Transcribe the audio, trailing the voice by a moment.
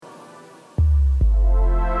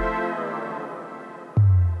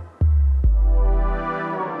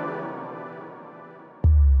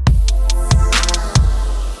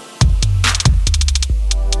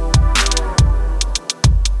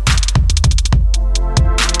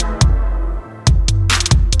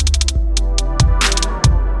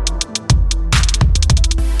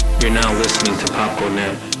You're now listening to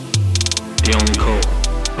PopCodeNet, the only code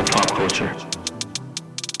of pop culture.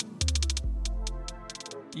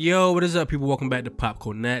 Yo, what is up, people? Welcome back to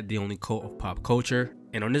PopCodeNet, the only code of pop culture.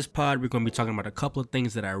 And on this pod, we're going to be talking about a couple of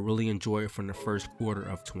things that I really enjoyed from the first quarter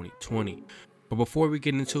of 2020. But before we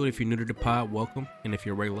get into it, if you're new to the pod, welcome. And if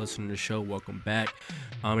you're a regular listener to the show, welcome back.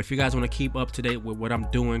 If you guys want to keep up to date with what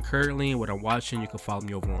I'm doing currently and what I'm watching, you can follow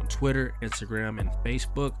me over on Twitter, Instagram, and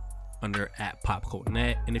Facebook under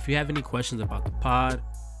 @PopCodeNet. And if you have any questions about the pod,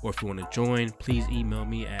 or if you want to join, please email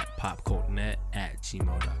me at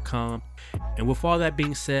popcodenet@gmail.com. And with all that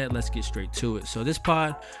being said, let's get straight to it. So this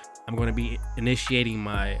pod, I'm going to be initiating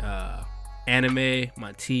my anime,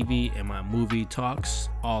 my TV, and my movie talks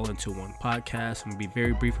all into one podcast. I'm going to be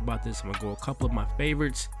very brief about this. I'm going to go a couple of my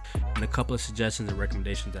favorites and a couple of suggestions and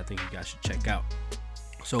recommendations I think you guys should check out.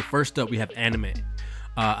 So first up, we have anime.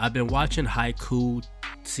 I've been watching Haikyuu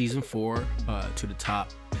season 4 to the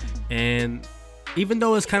top, and even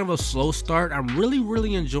though it's kind of a slow start, I'm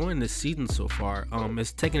really enjoying this season so far.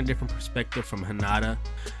 It's taking a different perspective from Hinata,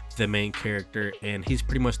 the main character, and he's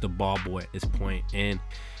pretty much the ball boy at this point. And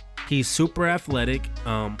he's super athletic,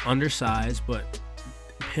 undersized, but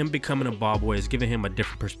him becoming a ball boy is giving him a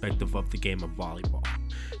different perspective of the game of volleyball.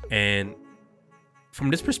 And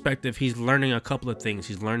from this perspective, he's learning a couple of things.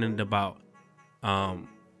 He's learning about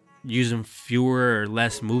using fewer or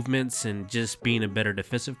less movements and just being a better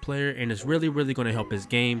defensive player, and it's really going to help his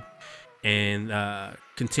game and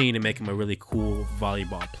continue to make him a really cool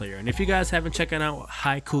volleyball player. And if you guys haven't checked out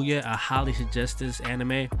Haikyuu yet, I highly suggest this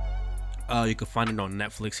anime. You can find it on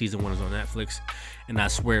Netflix. Season 1 is on Netflix, and I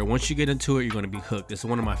swear once you get into it, you're going to be hooked. It's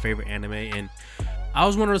one of my favorite anime, and I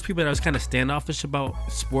was one of those people that was kind of standoffish about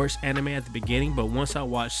sports anime at the beginning, but once I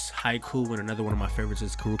watched Haikyuu, and another one of my favorites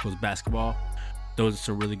is Kuroko's Basketball, those are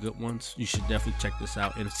some really good ones. You should definitely check this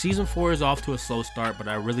out. And season 4 is off to a slow start, but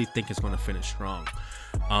I really think it's going to finish strong.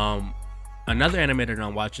 Another anime that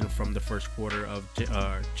I'm watching from the first quarter of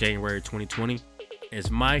January 2020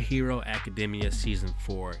 is My Hero Academia season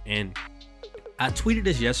 4. And I tweeted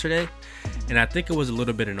this yesterday, and I think it was a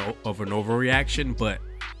little bit of an overreaction, but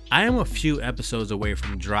I am a few episodes away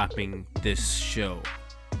from dropping this show.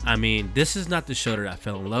 I mean, this is not the show that I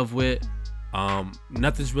fell in love with.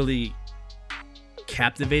 Nothing's really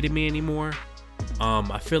captivated me anymore.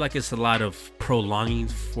 I feel like it's a lot of prolonging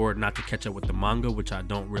for it not to catch up with the manga, which I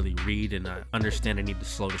don't really read, and I understand they need to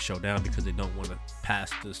slow the show down because they don't want to pass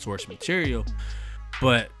the source material.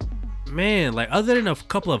 But man, like, other than a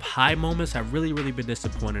couple of high moments, I've really been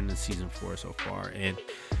disappointed in season 4 so far. And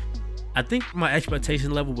I think my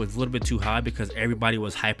expectation level was a little bit too high because everybody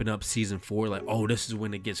was hyping up season 4, like, oh, this is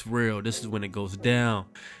when it gets real, this is when it goes down.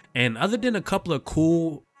 And other than a couple of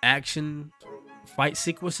cool action fight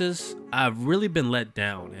sequences, I've really been let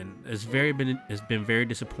down, and it's been very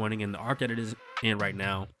disappointing. And the arc that it is in right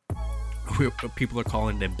now, people are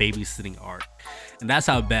calling the babysitting arc, and that's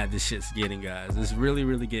how bad this shit's getting, guys. It's really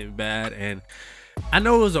getting bad, and I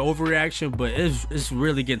know it was an overreaction, but it's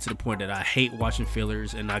really getting to the point that I hate watching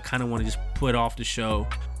fillers, and I kind of want to just put off the show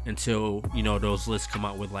until, you know, those lists come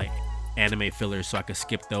out with like anime fillers, so I can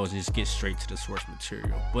skip those and just get straight to the source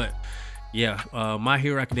material. But yeah, My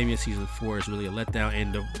Hero Academia season 4 is really a letdown,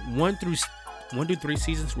 and the 1 through 3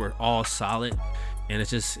 seasons were all solid, and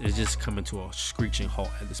it's just coming to a screeching halt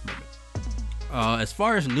at this moment. As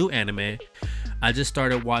far as new anime, I just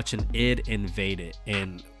started watching Id Invaded,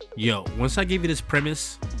 and yo, once I give you this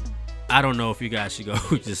premise, I don't know if you guys should go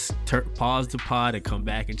just pause the pod and come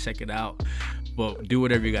back and check it out, but do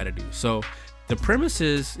whatever you got to do. So the premise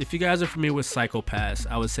is, if you guys are familiar with Psycho Pass,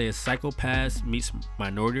 I would say a Psycho Pass meets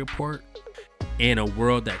Minority Report in a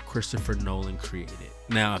world that Christopher Nolan created.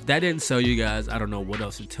 Now, if that didn't sell you guys, I don't know what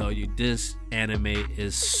else to tell you. This anime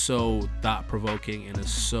is so thought-provoking and is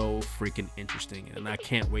so freaking interesting, and I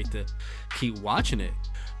can't wait to keep watching it.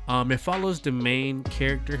 It follows the main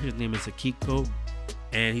character. His name is Akiko,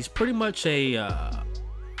 and he's pretty much a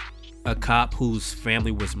cop whose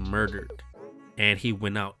family was murdered, and he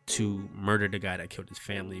went out to murder the guy that killed his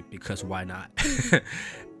family because why not?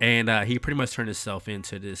 And he pretty much turned himself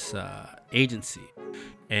into this agency,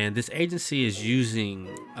 and this agency is using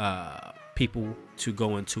people to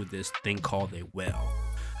go into this thing called a well.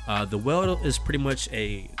 The well is pretty much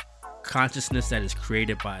a consciousness that is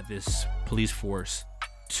created by this police force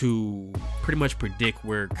to pretty much predict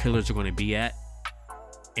where killers are going to be at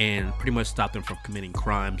and pretty much stop them from committing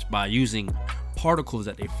crimes by using particles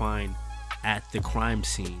that they find at the crime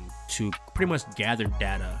scene to pretty much gather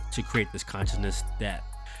data to create this consciousness that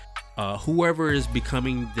whoever is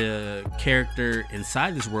becoming the character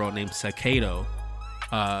inside this world named Sakedo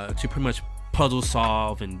to pretty much puzzle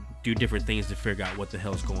solve and do different things to figure out what the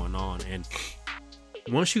hell's going on. And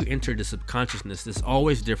once you enter the subconsciousness, it's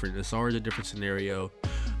always different. It's always a different scenario.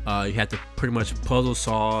 You have to pretty much puzzle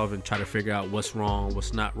solve and try to figure out what's wrong,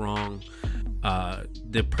 what's not wrong.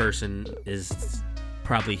 The person is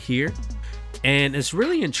probably here, and it's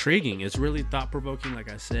really intriguing. It's really thought-provoking,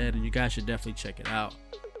 like I said, and you guys should definitely check it out.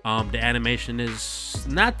 The animation is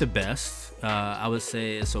not the best. I would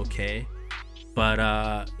say it's okay,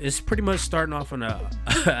 but it's pretty much starting off on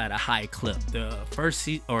at a high clip. The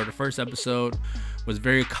first episode was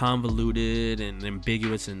very convoluted and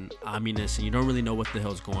ambiguous and ominous, and you don't really know what the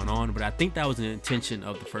hell's going on. But I think that was the intention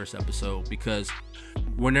of the first episode, because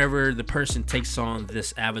whenever the person takes on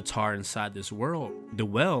this avatar inside this world, the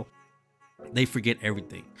well, they forget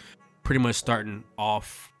everything. Pretty much starting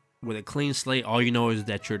off with a clean slate. All you know is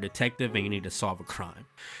that you're a detective and you need to solve a crime.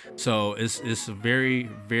 So it's a very,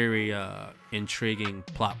 very intriguing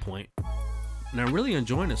plot point, and I'm really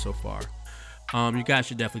enjoying it so far. You guys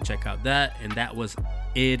should definitely check out that. And that was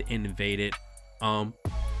Id Invaded.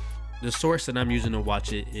 The source that I'm using to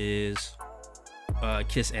watch it is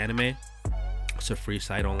Kiss Anime. It's a free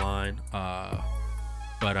site online,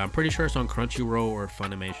 but I'm pretty sure it's on Crunchyroll or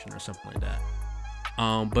Funimation or something like that.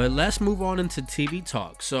 But let's move on into TV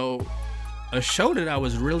talk. So a show that I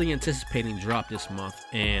was really anticipating dropped this month,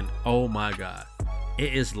 and oh my god,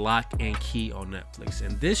 it is Lock and Key on Netflix.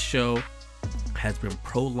 And this show has been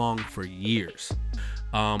prolonged for years.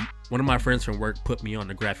 One of my friends from work put me on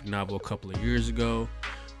the graphic novel a couple of years ago,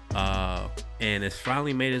 and it's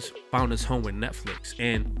finally found its home with Netflix.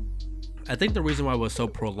 And I think the reason why it was so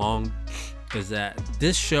prolonged is that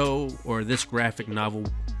this show, or this graphic novel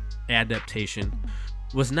adaptation,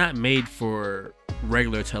 was not made for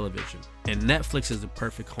regular television, and Netflix is the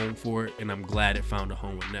perfect home for it. And I'm glad it found a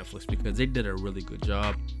home with Netflix, because they did a really good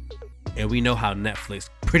job. And we know how Netflix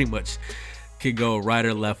pretty much could go right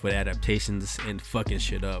or left with adaptations and fucking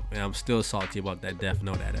shit up. And I'm still salty about that Death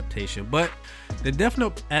Note adaptation. But the Death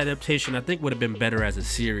Note adaptation, I think, would have been better as a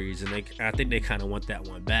series, and I think they kind of want that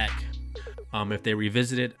one back. If they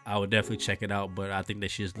revisit it, I would definitely check it out, but I think they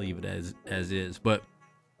should just leave it as is. But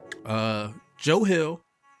Joe Hill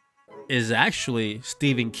is actually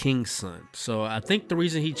Stephen King's son. So I think the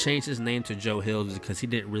reason he changed his name to Joe Hill is because he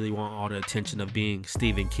didn't really want all the attention of being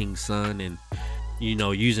Stephen King's son, and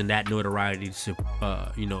using that notoriety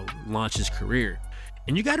to launch his career.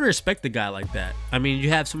 And you got to respect the guy like that. I mean, you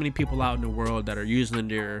have so many people out in the world that are using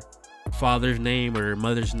their father's name or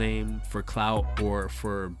mother's name for clout or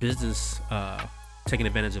for business, taking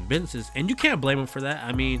advantage of businesses, and you can't blame him for that.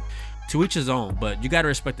 I mean, to each his own, but you got to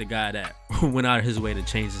respect the guy that went out of his way to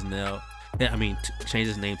change his name. Change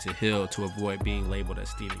his name to Hill to avoid being labeled as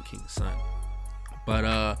Stephen King's son.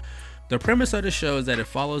 But the premise of the show is that it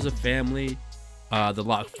follows a family, the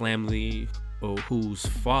Locke family, whose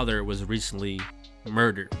father was recently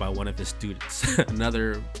murdered by one of his students.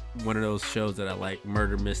 Another one of those shows that I like,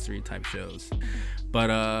 murder mystery type shows.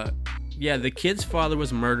 But the kid's father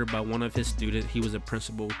was murdered by one of his students. He was a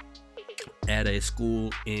principal at a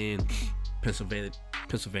school in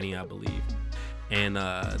Pennsylvania, I believe. And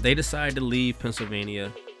they decided to leave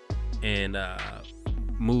Pennsylvania and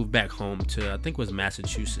move back home to, I think it was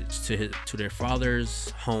Massachusetts, to their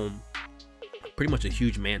father's home. Pretty much a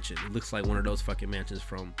huge mansion. It looks like one of those fucking mansions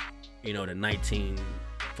from, the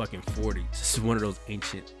 1940s. This is one of those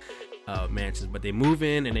ancient mansions. But they move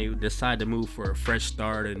in and they decide to move for a fresh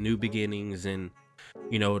start and new beginnings and,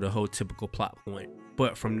 the whole typical plot point.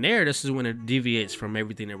 But from there, this is when it deviates from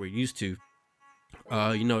everything that we're used to.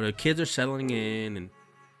 The kids are settling in and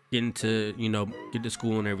getting to, get to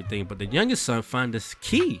school and everything. But the youngest son finds this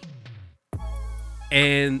key.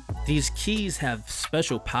 And these keys have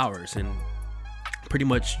special powers. And pretty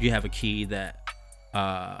much you have a key that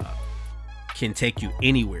can take you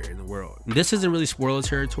anywhere in the world. And this isn't really spoiler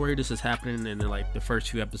territory. This is happening in the first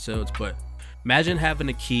few episodes. But imagine having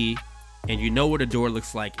a key and you know what a door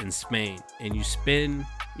looks like in Spain, and you spin,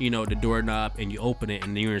 the doorknob and you open it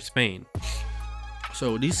and you're in Spain.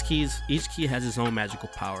 So these keys, each key has its own magical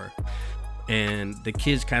power, and the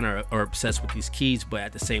kids kind of are obsessed with these keys. But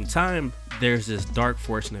at the same time, there's this dark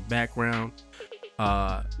force in the background.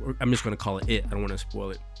 I'm just going to call it. I don't want to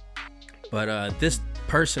spoil it. But this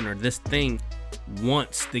person or this thing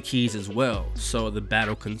wants the keys as well. So the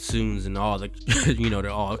battle consumes and all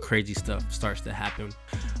the, all crazy stuff starts to happen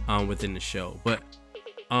within the show. But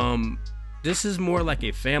this is more like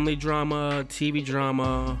a family drama, TV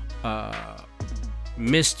drama,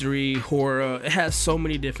 mystery, horror. It has so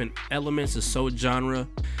many different elements. It's so genre,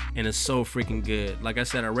 and it's so freaking good. Like I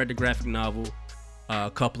said, I read the graphic novel a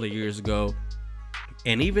couple of years ago.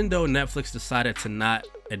 And even though Netflix decided to not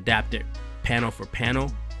adapt it panel for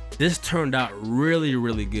panel, this turned out really,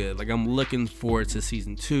 really good. Like, I'm looking forward to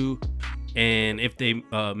season 2, and if they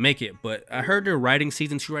make it. But I heard they're writing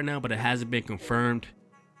season 2 right now, but it hasn't been confirmed.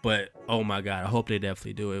 But oh my god, I hope they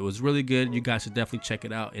definitely do it. It was really good. You guys should definitely check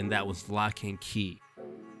it out. And that was Lock and Key.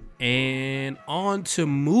 And on to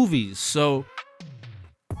movies. So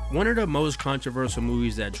one of the most controversial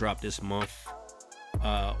movies that dropped this month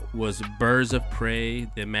was Birds of Prey,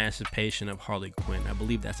 The Emancipation of Harley Quinn. I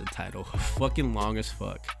believe that's the title. Fucking long as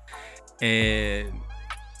fuck. And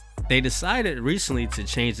they decided recently to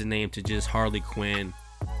change the name to just Harley Quinn,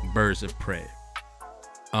 Birds of Prey.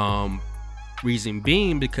 Reason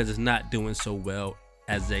being because it's not doing so well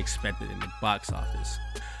as they expected in the box office.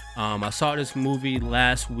 I saw this movie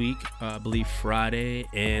last week, I believe Friday,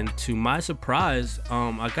 and to my surprise,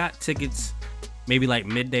 I got tickets maybe like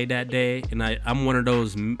midday that day, and I'm one of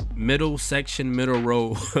those middle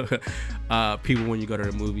row people when you go to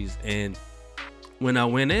the movies. And when I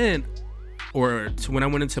went in, when I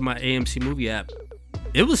went into my AMC movie app,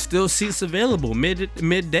 it was still seats available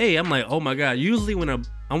midday. I'm like, oh my god. Usually when I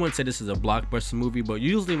wouldn't say this is a blockbuster movie, but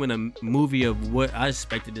usually when a movie of what I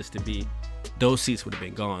expected this to be, those seats would have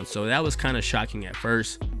been gone. So that was kind of shocking at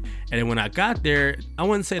first. And then when I got there, I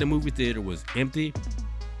wouldn't say the movie theater was empty,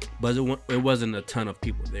 but it wasn't a ton of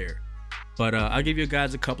people there. But I'll give you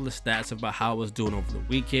guys a couple of stats about how I was doing over the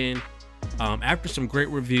weekend. After some great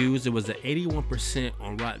reviews, it was an 81%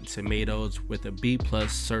 on Rotten Tomatoes with a B+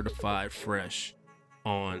 certified fresh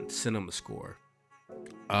on CinemaScore.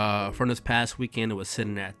 From this past weekend, it was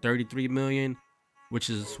sitting at 33 million, which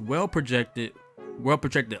is well projected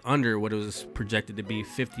under what it was projected to be,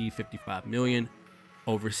 55 million.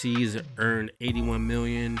 Overseas, it earned 81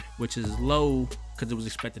 million, which is low because it was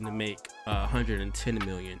expected to make 110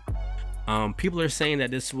 million. People are saying that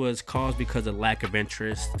this was caused because of lack of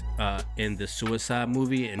interest in the Suicide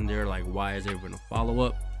movie, and they're like, why is there even a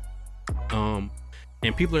follow-up?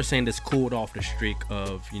 And people are saying this cooled off the streak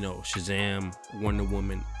of, Shazam, Wonder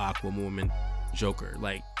Woman, Aquaman, Joker.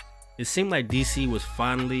 Like, it seemed like DC was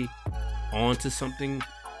finally onto something,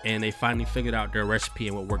 and they finally figured out their recipe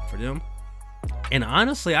and what worked for them. And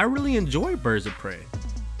honestly, I really enjoy Birds of Prey.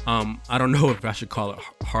 I don't know if I should call it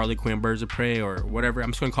Harley Quinn Birds of Prey or whatever. I'm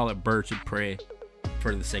just gonna call it Birds of Prey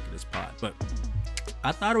for the sake of this pod. But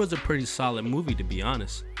I thought it was a pretty solid movie, to be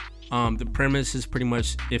honest. The premise is pretty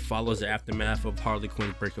much, it follows the aftermath of Harley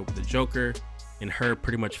Quinn's breakup with the Joker and her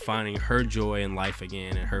pretty much finding her joy in life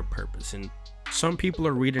again and her purpose. And some people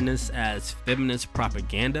are reading this as feminist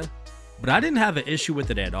propaganda, but I didn't have an issue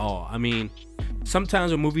with it at all. I mean,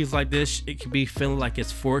 sometimes with movies like this, it can be feeling like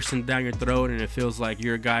it's forcing down your throat, and it feels like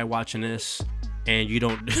you're a guy watching this and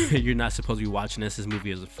you're not supposed to be watching this. This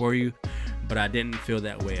movie isn't for you. But I didn't feel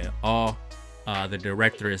that way at all. The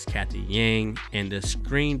director is Kathy Yang, and the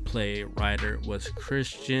screenplay writer was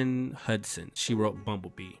Christian Hudson. She wrote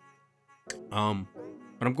Bumblebee. But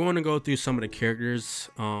I'm going to go through some of the characters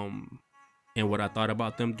and what I thought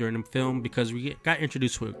about them during the film, because we got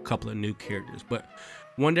introduced to a couple of new characters. But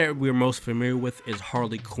one that we're most familiar with is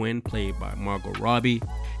Harley Quinn, played by Margot Robbie.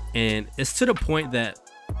 And it's to the point that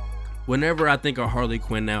whenever I think of Harley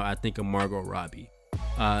Quinn now, I think of Margot Robbie.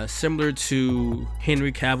 Similar to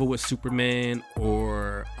Henry Cavill with Superman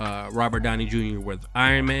or Robert Downey Jr. with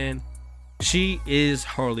Iron Man, she is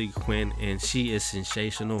Harley Quinn, and she is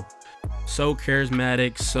sensational. So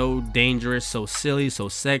charismatic, so dangerous, so silly, so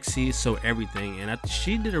sexy, so everything. And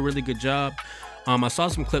she did a really good job. I saw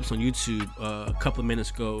some clips on YouTube a couple of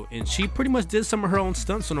minutes ago, and she pretty much did some of her own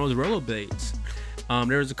stunts on those rollerblades.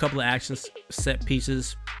 There was a couple of action set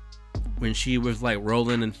pieces when she was like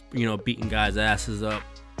rolling and beating guys' asses up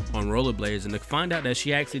on rollerblades, and to find out that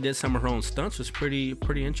she actually did some of her own stunts was pretty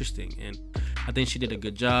interesting, and I think she did a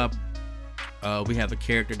good job. We have a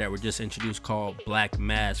character that were just introduced called Black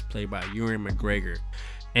Mask, played by Ewan McGregor,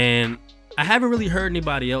 and I haven't really heard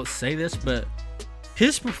anybody else say this, but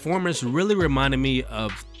his performance really reminded me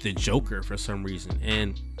of the Joker for some reason.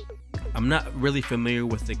 And I'm not really familiar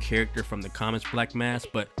with the character from the comics Black Mask,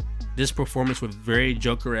 but this performance was very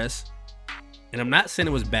Joker-esque, and I'm not saying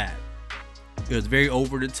it was bad. It was very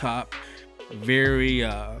over the top, very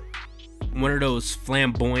one of those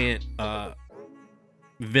flamboyant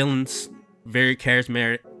villains, very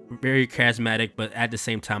charismatic, but at the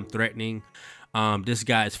same time threatening. This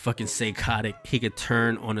guy is fucking psychotic. He could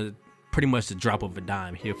turn on pretty much the drop of a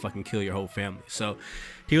dime. He'll fucking kill your whole family. So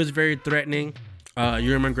he was very threatening.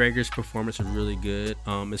 Ewan McGregor's performance was really good.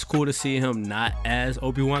 It's cool to see him not as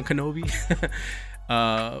Obi-Wan Kenobi.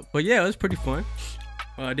 But yeah, it was pretty fun.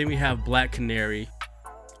 Then we have Black Canary,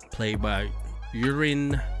 played by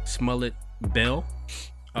Urine Smollett Bell.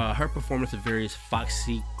 Her performance is very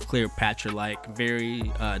Foxy Cleopatra like, very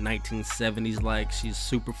 1970s like. She's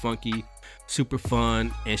super funky, super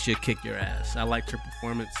fun, and she'll kick your ass. I liked her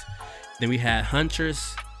performance. Then we had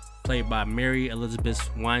Huntress, played by Mary Elizabeth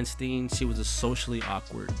Weinstein. She was a socially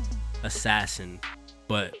awkward assassin,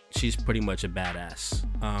 but she's pretty much a badass.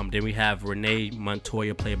 Then we have Renee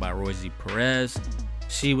Montoya, played by Rosie Perez.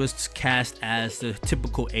 She was cast as the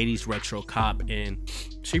typical 80s retro cop, and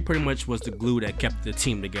she pretty much was the glue that kept the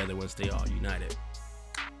team together once they all united.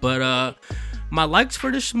 But my likes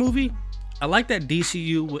for this movie, I like that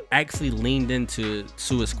DCU actually leaned into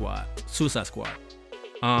Suicide Squad.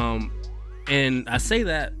 And I say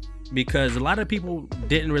that because a lot of people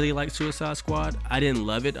didn't really like Suicide Squad. I didn't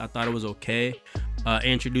love it. I thought it was okay.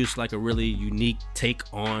 Introduced like a really unique take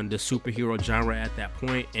on the superhero genre at that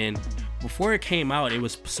point. And before it came out, it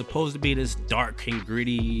was supposed to be this dark and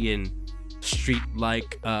gritty and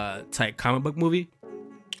street-like type comic book movie.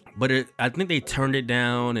 But I think they turned it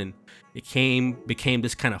down, and it became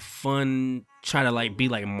this kind of fun, try to like be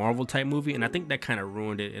like a Marvel type movie, and I think that kind of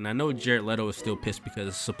ruined it. And I know Jared Leto is still pissed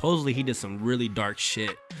because supposedly he did some really dark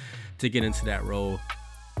shit to get into that role.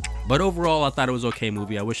 But overall, I thought it was okay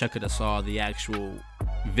movie. I wish I could have saw the actual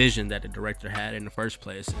vision that the director had in the first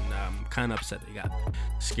place, and I'm kind of upset they got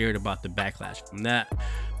scared about the backlash from that.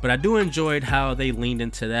 But I do enjoyed how they leaned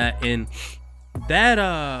into that, and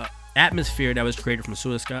that atmosphere that was created from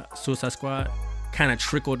Suicide Squad kind of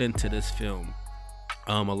trickled into this film.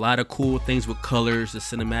 A lot of cool things with colors. The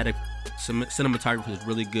cinematography was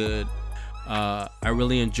really good. I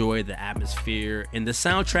really enjoyed the atmosphere, and the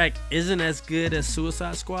soundtrack isn't as good as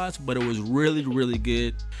Suicide Squad's, but it was really, really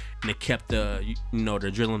good, and it kept the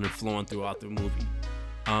adrenaline flowing throughout the movie.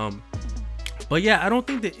 But yeah, I don't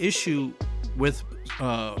think the issue with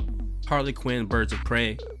Harley Quinn Birds of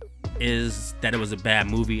Prey is that it was a bad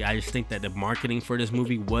movie. I just think that the marketing for this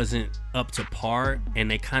movie wasn't up to par, and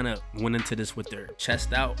they kind of went into this with their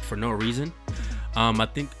chest out for no reason. I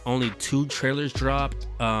think only 2 trailers dropped,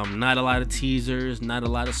 not a lot of teasers, not a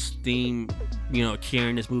lot of steam,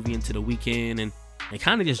 carrying this movie into the weekend, and they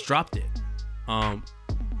kind of just dropped it.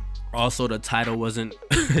 Also, the title wasn't,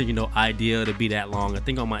 ideal to be that long. I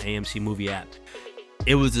think on my AMC movie app,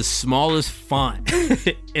 it was the smallest font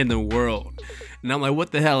in the world. And I'm like,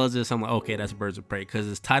 what the hell is this? I'm like, okay, that's Birds of Prey, because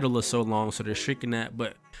its title is so long, so they're shrinking that,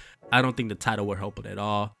 but I don't think the title would help it at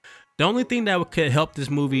all. The only thing that could help this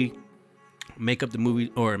movie make up the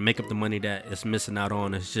money that it's missing out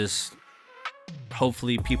on is just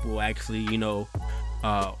hopefully people actually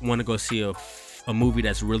want to go see a movie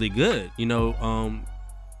that's really good.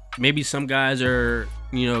 Maybe some guys are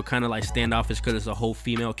kind of like standoffish because it's a whole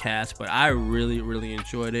female cast, but I really, really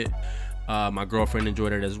enjoyed it. My girlfriend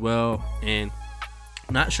enjoyed it as well, and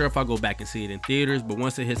not sure if I'll go back and see it in theaters, but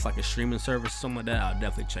once it hits like a streaming service, something like that, I'll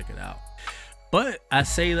definitely check it out. But I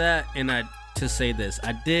say that, and to say this,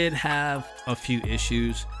 I did have a few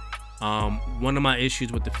issues. One of my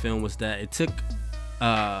issues with the film was that it took,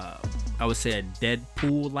 I would say, a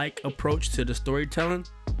Deadpool-like approach to the storytelling,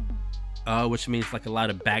 which means like a lot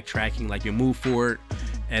of backtracking. Like you move forward,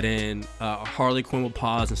 and then Harley Quinn will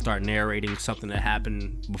pause and start narrating something that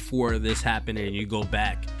happened before this happened, and you go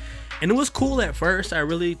back. And it was cool at first. I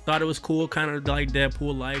really thought it was cool, kind of like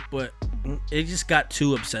Deadpool-like, but it just got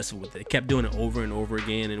too obsessive with it. It kept doing it over and over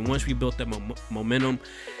again, and once we built that momentum,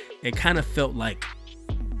 it kind of felt like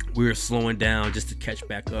we were slowing down just to catch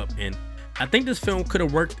back up. And I think this film could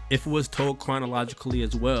have worked if it was told chronologically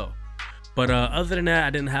as well. But other than that, I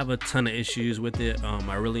didn't have a ton of issues with it.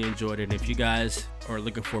 I really enjoyed it. And if you guys are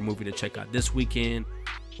looking for a movie to check out this weekend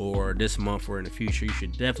or this month or in the future, you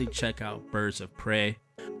should definitely check out Birds of Prey.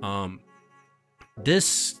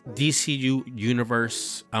 This DCU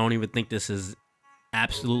universe, I don't even think this is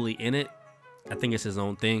absolutely in it. I think it's his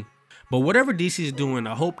own thing. But whatever DC is doing,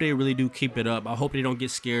 I hope they really do keep it up. I hope they don't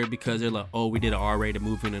get scared because they're like, oh, we did an R-rated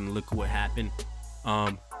movie and look what happened.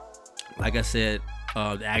 Like I said,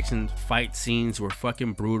 the action fight scenes were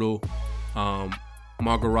fucking brutal.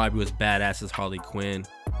 Margot Robbie was badass as Harley Quinn.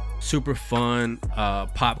 Super fun,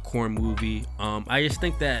 popcorn movie. I just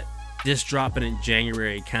think that this dropping in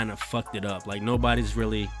January kind of fucked it up. Like nobody's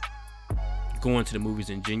really going to the movies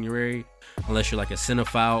in January unless you're like a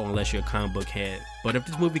cinephile, unless you're a comic book head. But if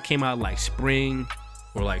this movie came out like spring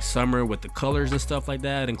or like summer with the colors and stuff like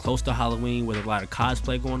that, and close to Halloween with a lot of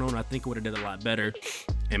cosplay going on, I think it would have did a lot better.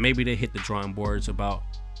 And maybe they hit the drawing boards about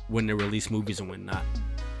when they release movies and when not.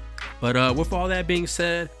 But with all that being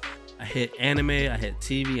said, I hit anime, I hit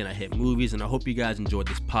TV, and I hit movies, and I hope you guys enjoyed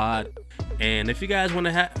this pod. And if you guys want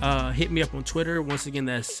to hit me up on Twitter, once again,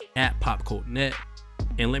 that's @PopCultNet.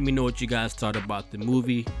 and let me know what you guys thought about the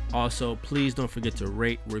movie. Also, please don't forget to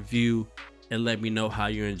rate, review, and let me know how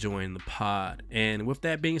you're enjoying the pod. And with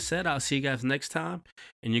that being said, I'll see you guys next time,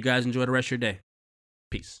 and you guys enjoy the rest of your day.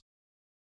 Peace.